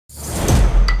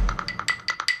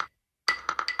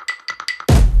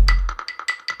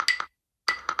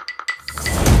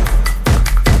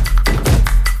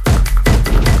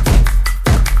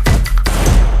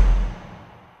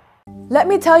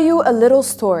tell you a little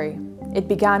story. It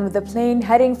began with a plane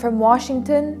heading from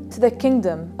Washington to the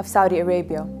Kingdom of Saudi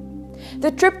Arabia. The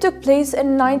trip took place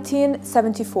in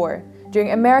 1974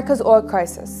 during America's oil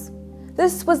crisis.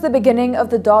 This was the beginning of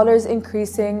the dollar's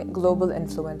increasing global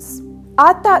influence.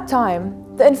 At that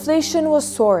time, the inflation was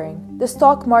soaring, the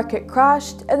stock market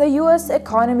crashed, and the US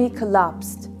economy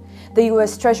collapsed. The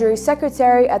US Treasury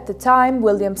Secretary at the time,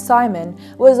 William Simon,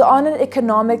 was on an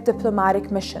economic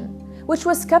diplomatic mission, which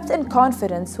was kept in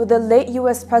confidence with the late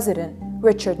US President,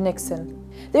 Richard Nixon.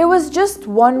 There was just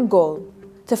one goal: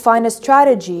 to find a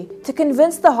strategy to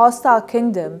convince the hostile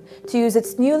kingdom to use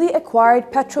its newly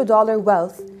acquired petrodollar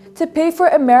wealth to pay for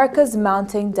America's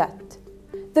mounting debt.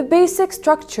 The basic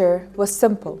structure was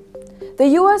simple. The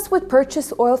US would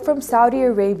purchase oil from Saudi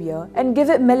Arabia and give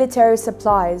it military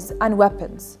supplies and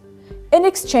weapons. In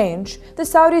exchange, the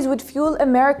Saudis would fuel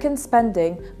American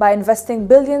spending by investing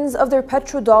billions of their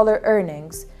petrodollar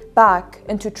earnings back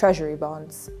into treasury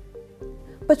bonds.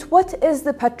 But what is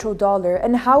the petrodollar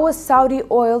and how was Saudi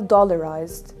oil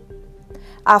dollarized?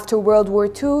 After World War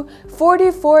II,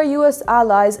 44 US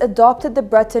allies adopted the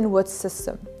Bretton Woods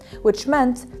system, which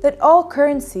meant that all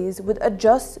currencies would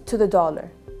adjust to the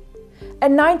dollar. A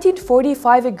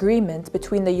 1945 agreement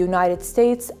between the United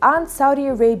States and Saudi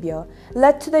Arabia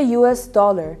led to the US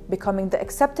dollar becoming the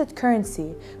accepted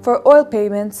currency for oil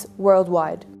payments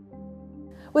worldwide.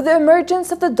 With the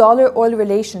emergence of the dollar-oil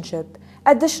relationship,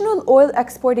 additional oil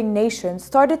exporting nations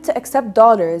started to accept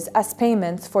dollars as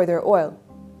payments for their oil.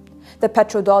 The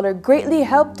petrodollar greatly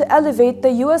helped to elevate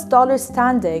the US dollar's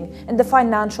standing in the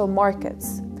financial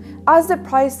markets, as the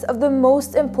price of the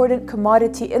most important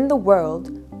commodity in the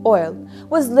world, oil,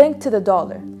 was linked to the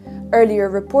dollar. Earlier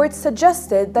reports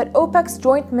suggested that OPEC's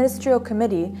Joint Ministerial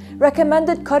Committee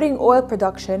recommended cutting oil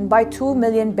production by 2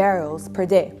 million barrels per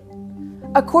day.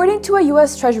 According to a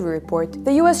US Treasury report,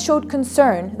 the US showed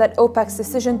concern that OPEC's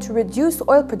decision to reduce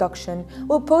oil production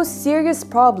will pose serious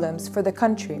problems for the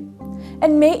country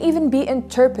and may even be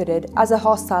interpreted as a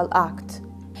hostile act.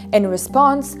 In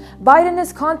response, Biden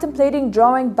is contemplating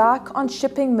drawing back on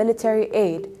shipping military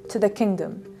aid to the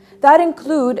kingdom that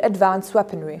include advanced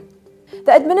weaponry.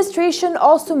 The administration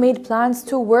also made plans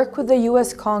to work with the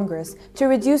US Congress to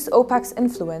reduce OPEC's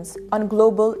influence on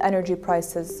global energy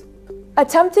prices.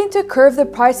 Attempting to curb the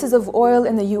prices of oil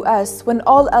in the US when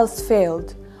all else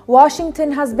failed,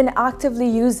 Washington has been actively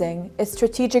using its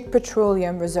strategic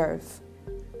petroleum reserve.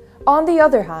 On the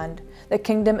other hand, the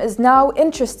kingdom is now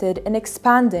interested in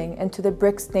expanding into the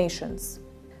BRICS nations.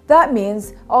 That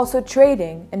means also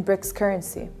trading in BRICS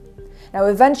currency. Now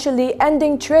eventually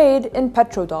ending trade in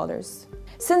petrodollars.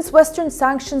 Since Western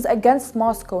sanctions against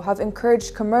Moscow have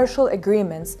encouraged commercial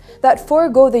agreements that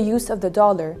forego the use of the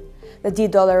dollar, the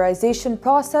de-dollarization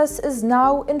process is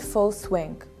now in full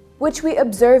swing, which we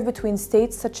observe between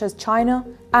states such as China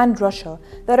and Russia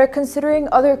that are considering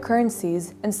other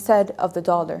currencies instead of the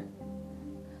dollar.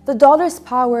 The dollar's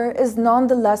power is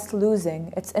nonetheless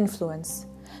losing its influence.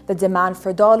 The demand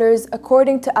for dollars,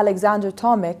 according to Alexander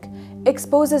Tomic,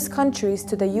 exposes countries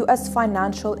to the US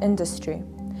financial industry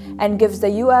and gives the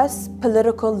US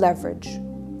political leverage.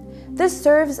 This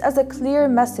serves as a clear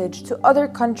message to other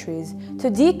countries to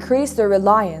decrease their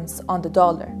reliance on the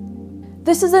dollar.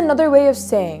 This is another way of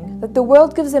saying that the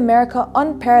world gives America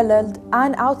unparalleled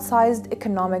and outsized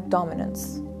economic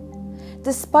dominance.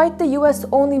 Despite the US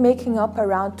only making up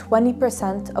around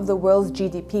 20% of the world's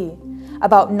GDP,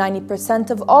 about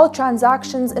 90% of all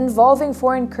transactions involving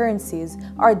foreign currencies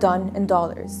are done in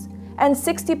dollars, and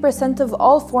 60% of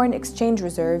all foreign exchange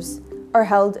reserves are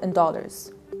held in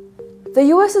dollars. The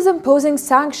US is imposing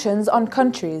sanctions on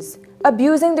countries,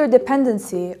 abusing their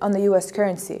dependency on the US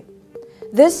currency.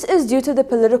 This is due to the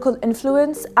political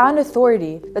influence and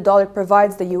authority the dollar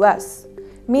provides the US,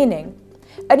 meaning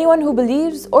anyone who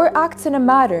believes or acts in a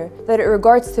matter that it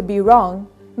regards to be wrong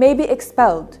may be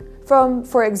expelled from,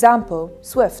 for example,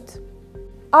 SWIFT.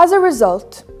 As a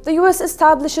result, the US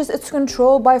establishes its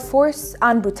control by force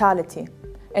and brutality.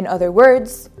 In other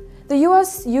words, the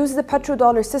US used the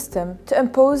petrodollar system to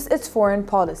impose its foreign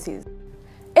policies.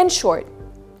 In short,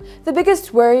 the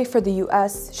biggest worry for the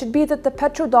US should be that the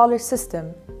petrodollar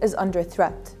system is under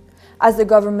threat, as the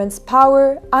government's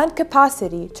power and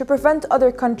capacity to prevent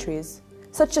other countries,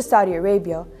 such as Saudi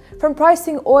Arabia, from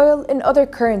pricing oil in other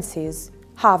currencies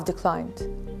have declined.